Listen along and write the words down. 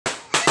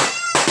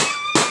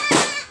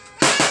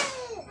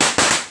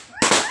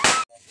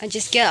I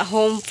just got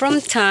home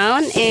from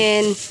town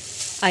and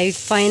I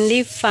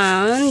finally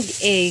found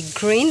a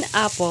green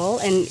apple,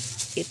 and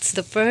it's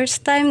the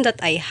first time that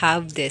I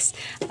have this.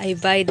 I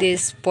buy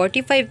this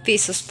 45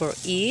 pesos per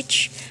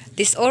each.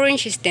 This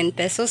orange is 10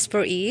 pesos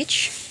per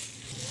each.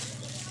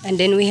 And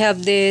then we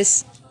have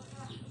this,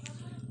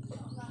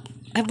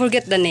 I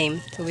forget the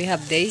name. So we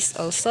have this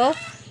also,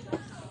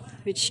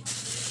 which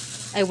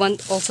I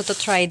want also to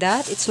try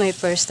that. It's my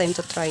first time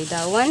to try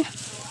that one.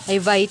 I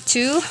buy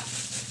two.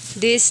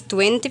 This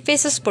 20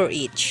 pesos per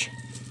each.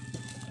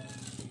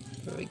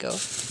 There we go.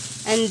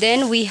 And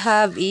then we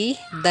have a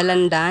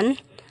dalandan.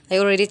 I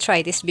already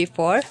tried this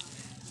before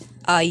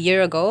a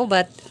year ago,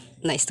 but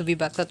nice to be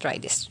back to try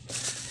this.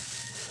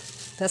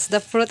 That's the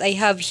fruit I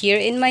have here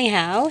in my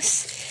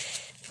house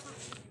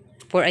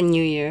for a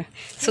new year.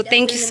 So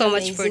thank you so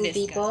much for this,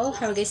 people.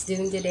 How are you guys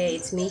doing today?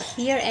 It's me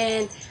here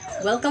and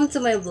welcome to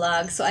my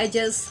vlog. So I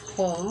just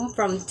home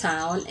from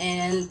town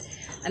and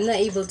I'm not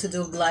able to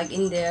do vlog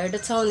in there. The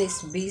town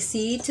is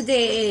busy.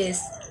 Today is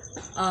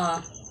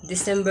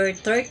December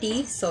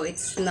 30, so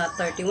it's not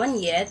 31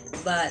 yet,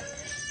 but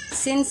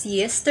since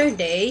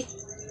yesterday,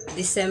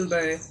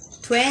 December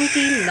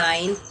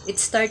 29, it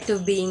started to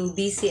being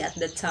busy at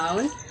the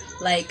town.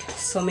 Like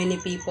so many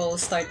people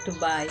start to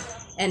buy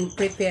and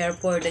prepare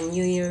for the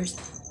New Year's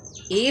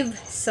Eve.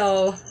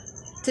 So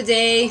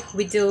today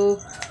we do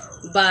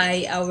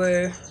buy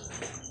our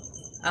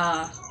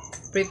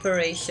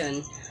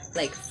preparation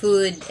like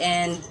food,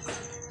 and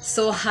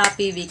so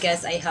happy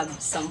because I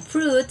have some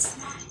fruits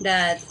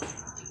that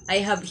I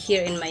have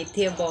here in my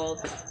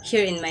table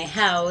here in my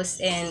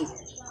house, and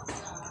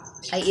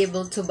I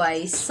able to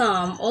buy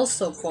some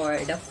also for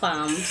the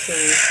farm. So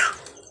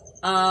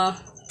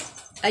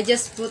I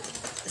just put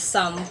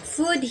some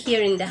food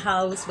here in the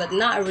house, but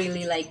not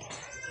really like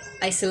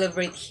I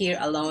celebrate here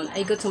alone.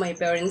 I go to my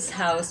parents'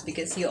 house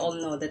because you all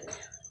know that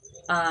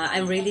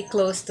I'm really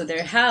close to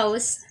their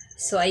house,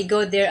 so I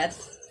go there at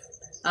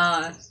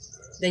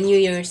the New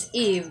Year's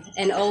Eve.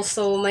 And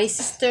also my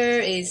sister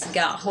is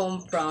got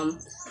home from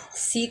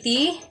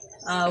city,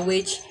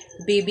 which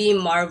baby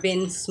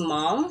Marvin's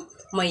mom,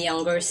 my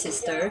younger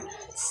sister,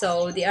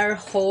 so they are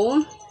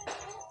home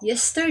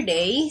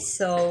yesterday,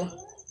 so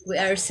we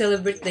are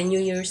celebrate the New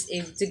Year's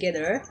Eve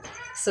together.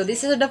 So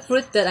this is the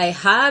fruit that I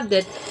have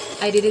that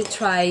I didn't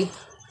try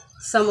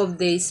some of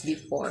these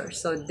before.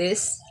 So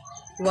this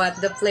what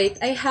the plate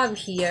I have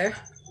here.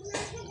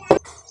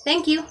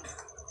 Thank you.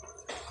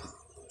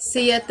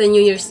 See you at the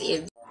New Year's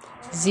Eve.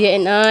 Zia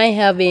and I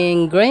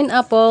having green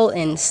apple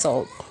and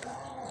salt.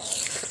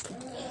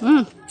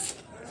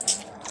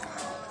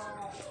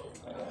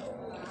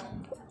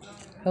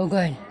 Oh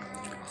good.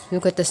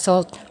 Look at the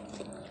salt.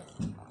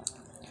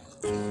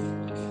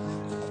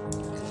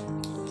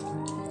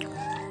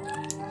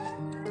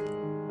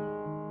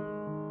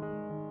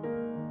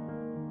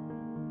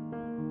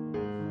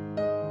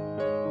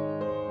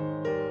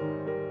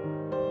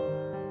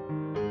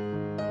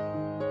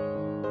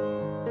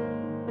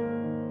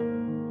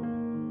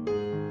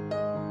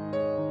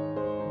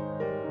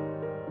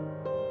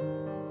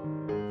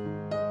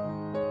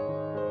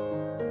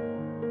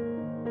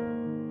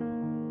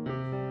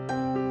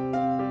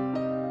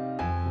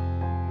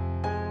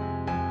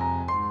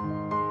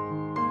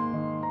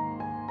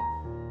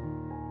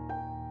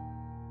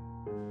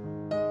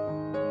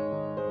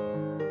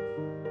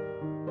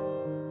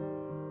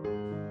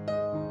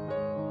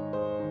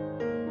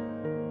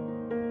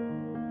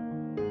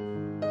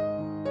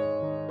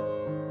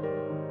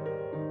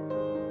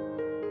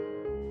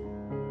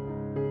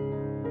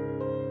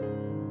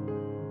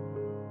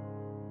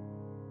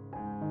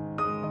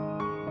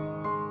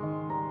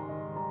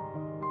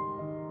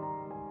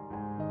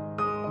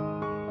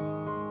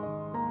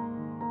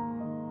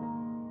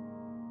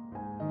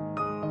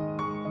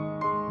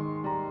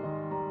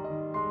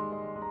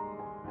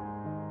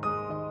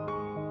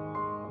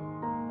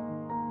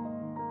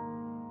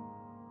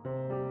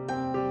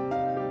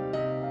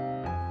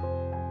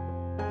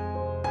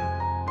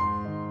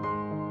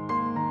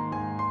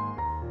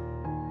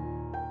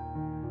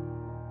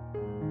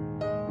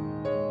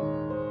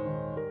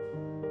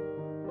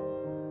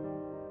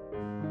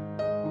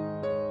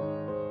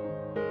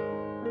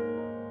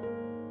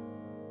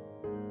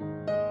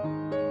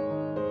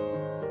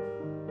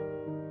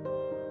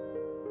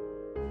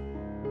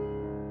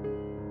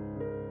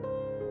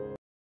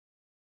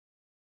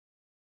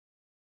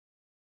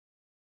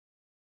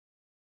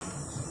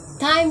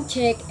 Time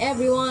check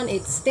everyone,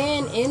 it's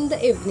 10 in the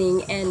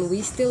evening and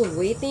we still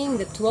waiting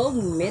the 12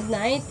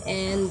 midnight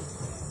and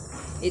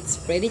it's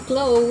pretty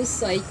close.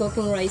 So I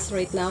cooking rice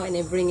right now and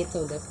I bring it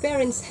to the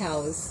parents'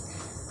 house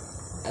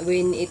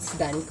when it's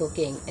done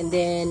cooking, and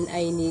then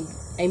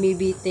I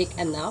maybe take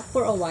a nap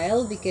for a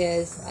while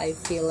because I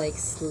feel like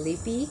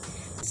sleepy.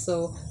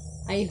 So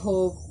I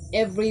hope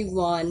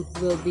everyone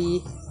will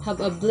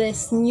have a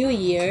blessed new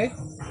year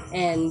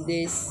and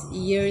this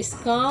year is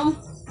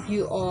come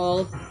you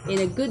all in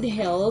a good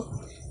health.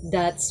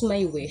 That's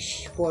my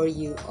wish for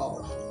you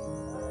all.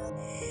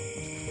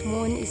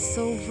 Moon is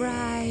so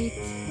bright.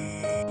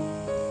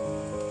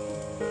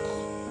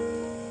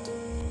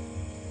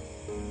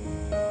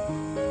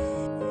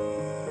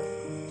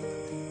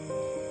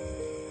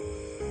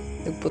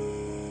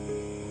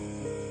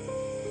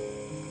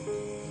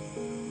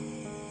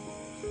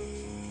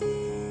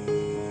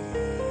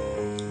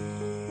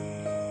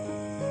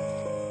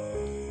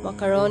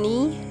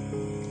 macaroni.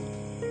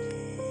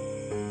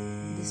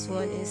 This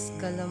one is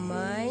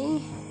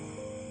calamay,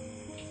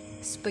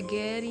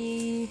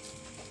 spaghetti,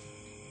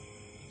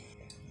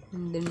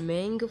 and then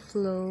mango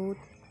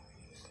float,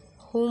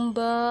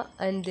 humba,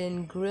 and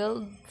then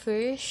grilled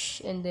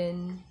fish, and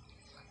then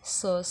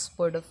sauce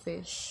for the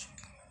fish.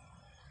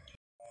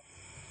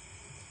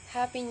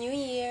 Happy New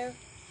Year!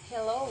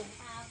 Hello!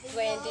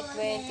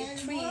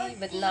 2023,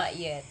 but not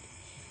yet.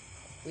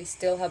 We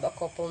still have a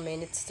couple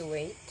minutes to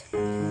wait.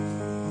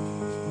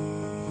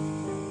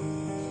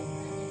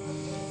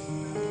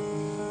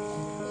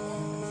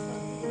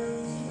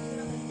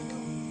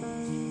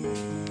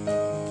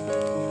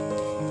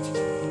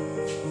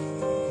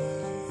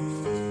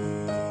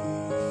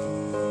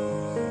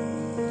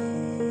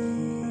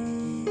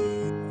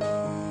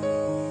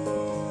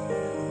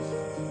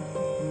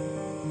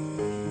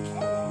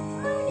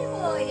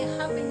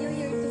 Happy New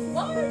Year to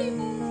Barney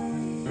Boy!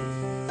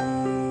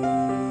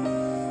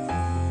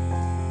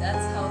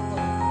 That's how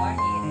tall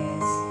Barney it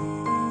is.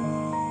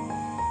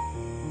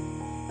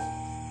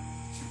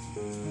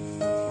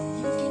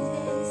 You can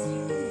dance,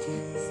 you can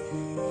dance.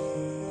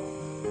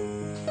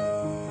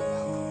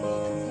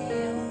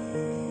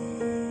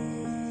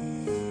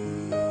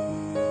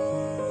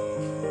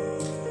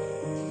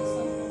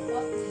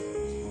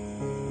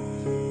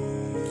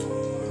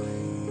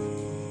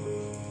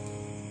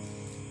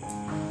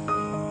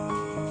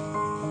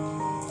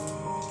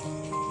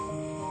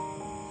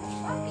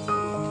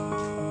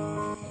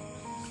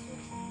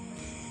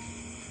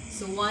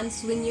 So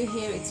once when you're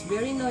here, it's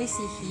very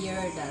noisy here.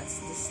 That's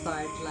the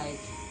start.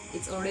 Like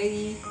it's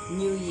already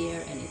New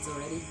Year and it's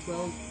already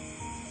 12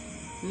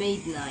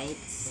 midnight.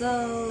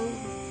 So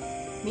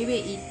maybe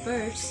I eat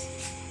first,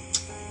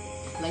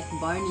 like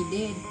Barney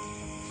did.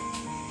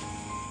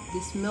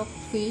 This milk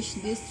fish.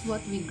 This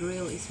what we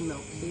grill is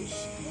milk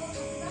fish.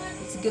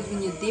 It's good when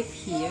you dip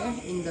here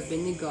in the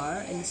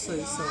vinegar and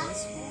soy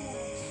sauce.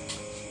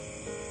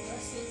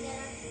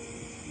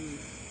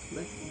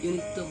 But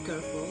you need to be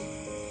careful.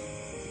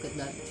 Look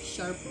at that,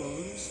 sharp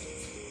bones.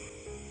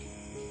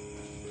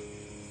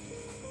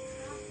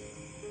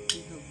 We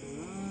have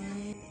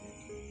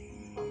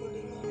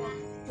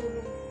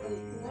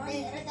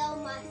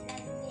rice.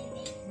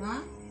 Ha?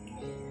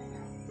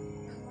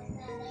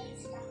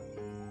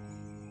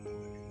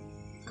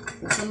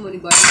 Saan mo ni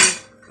Barney?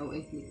 Oh,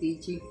 ni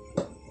TG.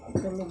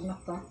 Tulog na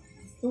ka.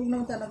 Tulog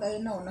na talaga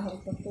inaw na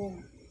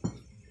hututog.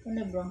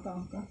 Ano bro ka?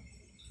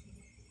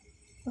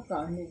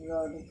 Saka ni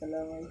bro ni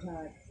kalamay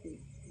hati.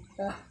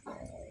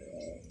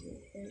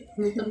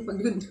 Nitang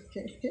pagod.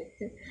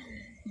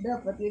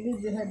 Dapat ini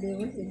jihadi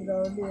mo si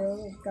Brownie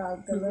oh,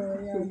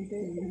 kakalaway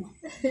hati.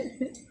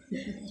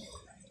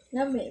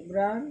 Yummy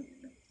brown.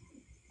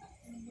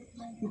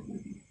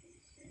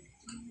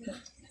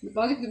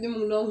 Bakit hindi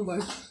mong long bar?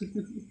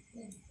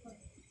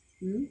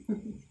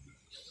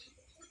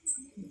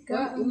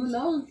 Bakit mo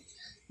long?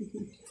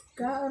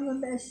 Kaano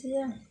na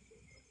siya?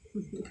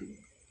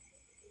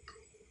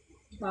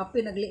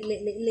 Papi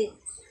nagli-li-li-li.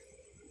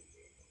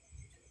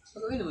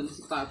 Pagawin naman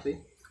si Papi.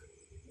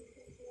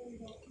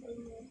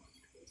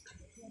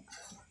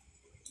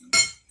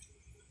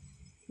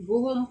 Go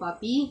home,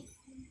 Papi.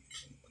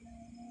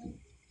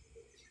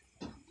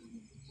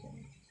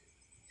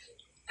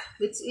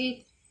 Let's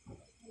eat.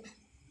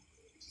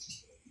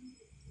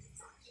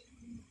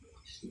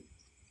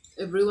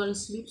 Everyone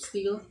sleeps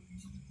still.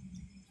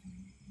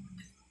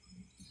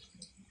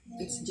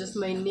 It's just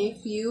my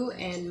nephew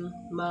and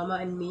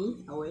Mama and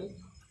me awake.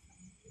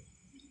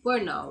 For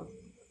now.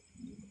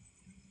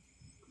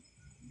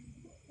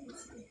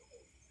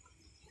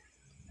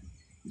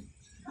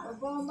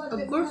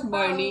 Of course,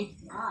 Barney.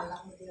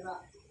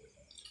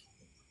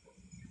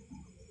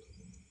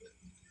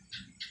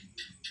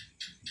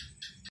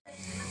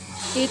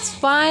 It's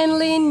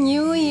finally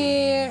New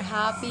Year.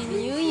 Happy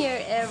New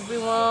Year,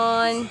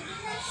 everyone.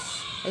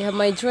 I have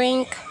my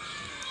drink.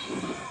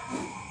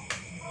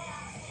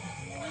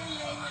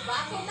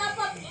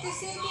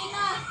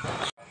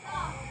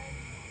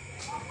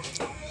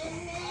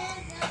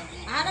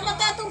 Ano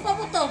matatong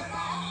pabuto?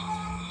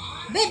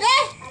 Bebe!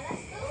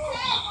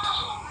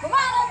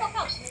 Kumano mo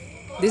ka?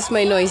 This is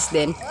my noise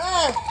then.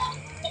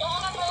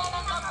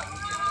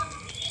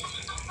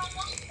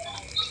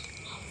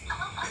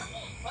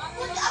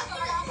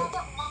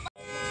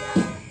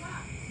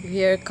 You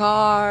hear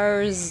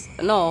cars.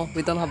 No,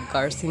 we don't have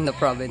cars in the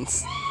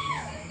province.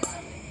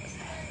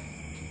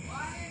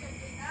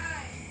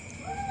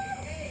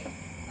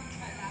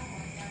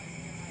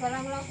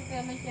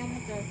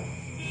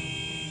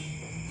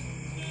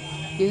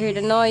 You hear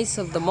the noise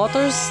of the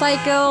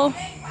motorcycle.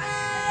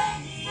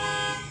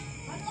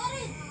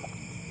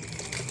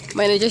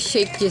 Mine just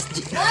shake this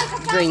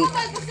drink.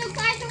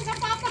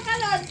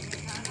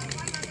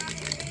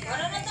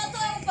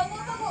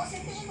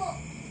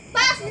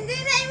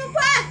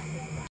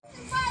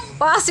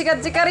 Pa,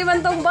 sikat-sikari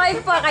man tong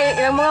bike pa kay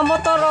yung mga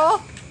motor oh.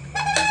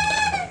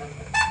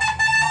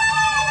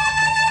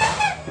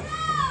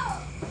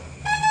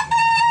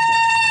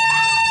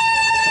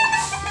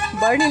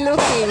 Barney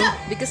looking,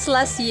 because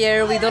last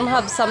year we don't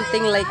have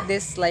something like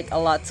this, like a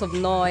lot of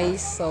noise.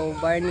 So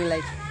Barney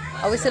like,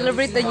 I will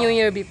celebrate the New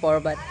Year before,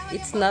 but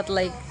it's not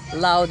like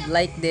loud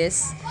like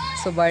this.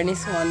 So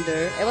Barney's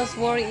wonder. I was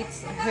worried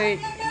it's hurt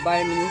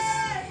Barney's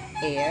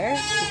ear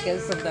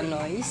because of the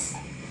noise.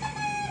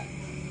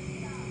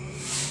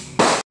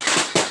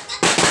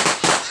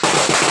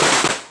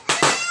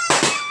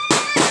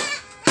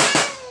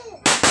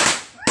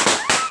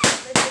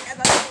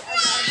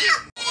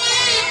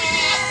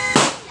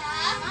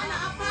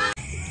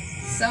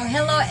 So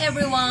hello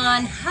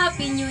everyone,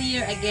 Happy New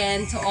Year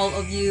again to all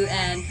of you,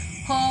 and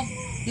hope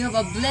you have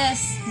a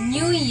blessed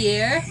New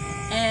Year,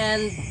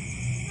 and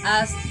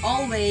as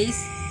always,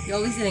 you're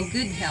always in a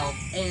good health.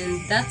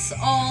 And that's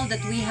all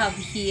that we have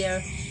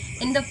here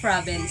in the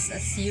province.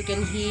 As you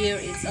can hear,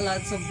 it's a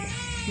lot of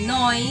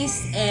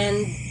noise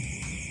and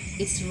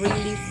it's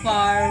really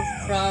far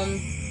from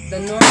the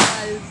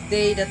normal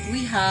day that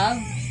we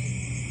have.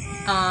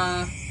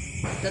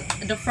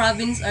 The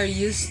province are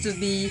used to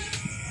be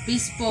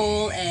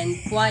peaceful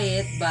and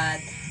quiet,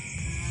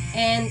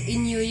 and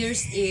in New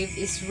Year's Eve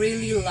is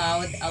really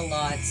loud a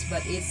lot,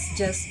 but it's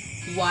just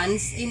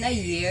once in a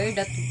year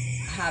that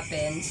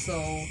happens.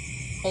 So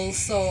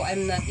also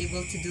I'm not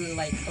able to do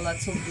like a lot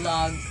of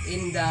vlog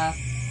in the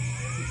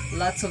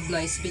lots of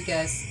noise,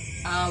 because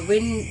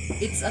when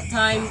it's a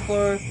time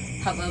for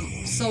have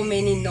so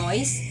many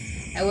noise,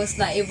 I was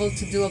not able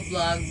to do a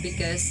vlog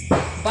because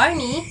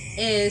Barney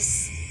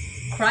is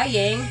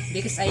crying,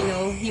 because I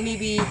know he may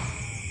be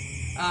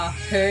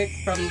hurt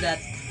from that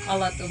a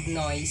lot of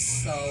noise.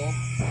 So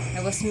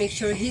I was make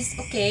sure he's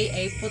okay.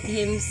 I put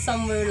him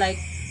somewhere like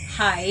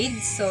hide,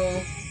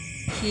 so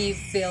he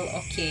feel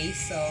okay.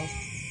 So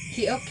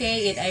he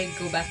okay and I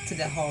go back to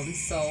the home.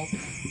 So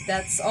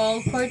that's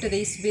all for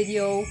today's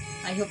video.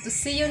 I hope to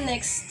see you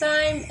next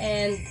time,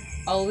 and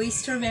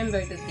always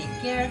remember to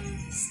take care,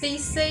 stay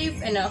safe,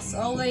 and as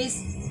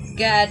always,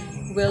 God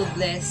will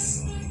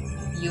bless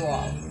you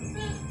all.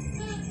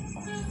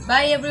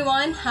 Bye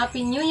everyone,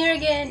 Happy New Year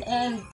again, and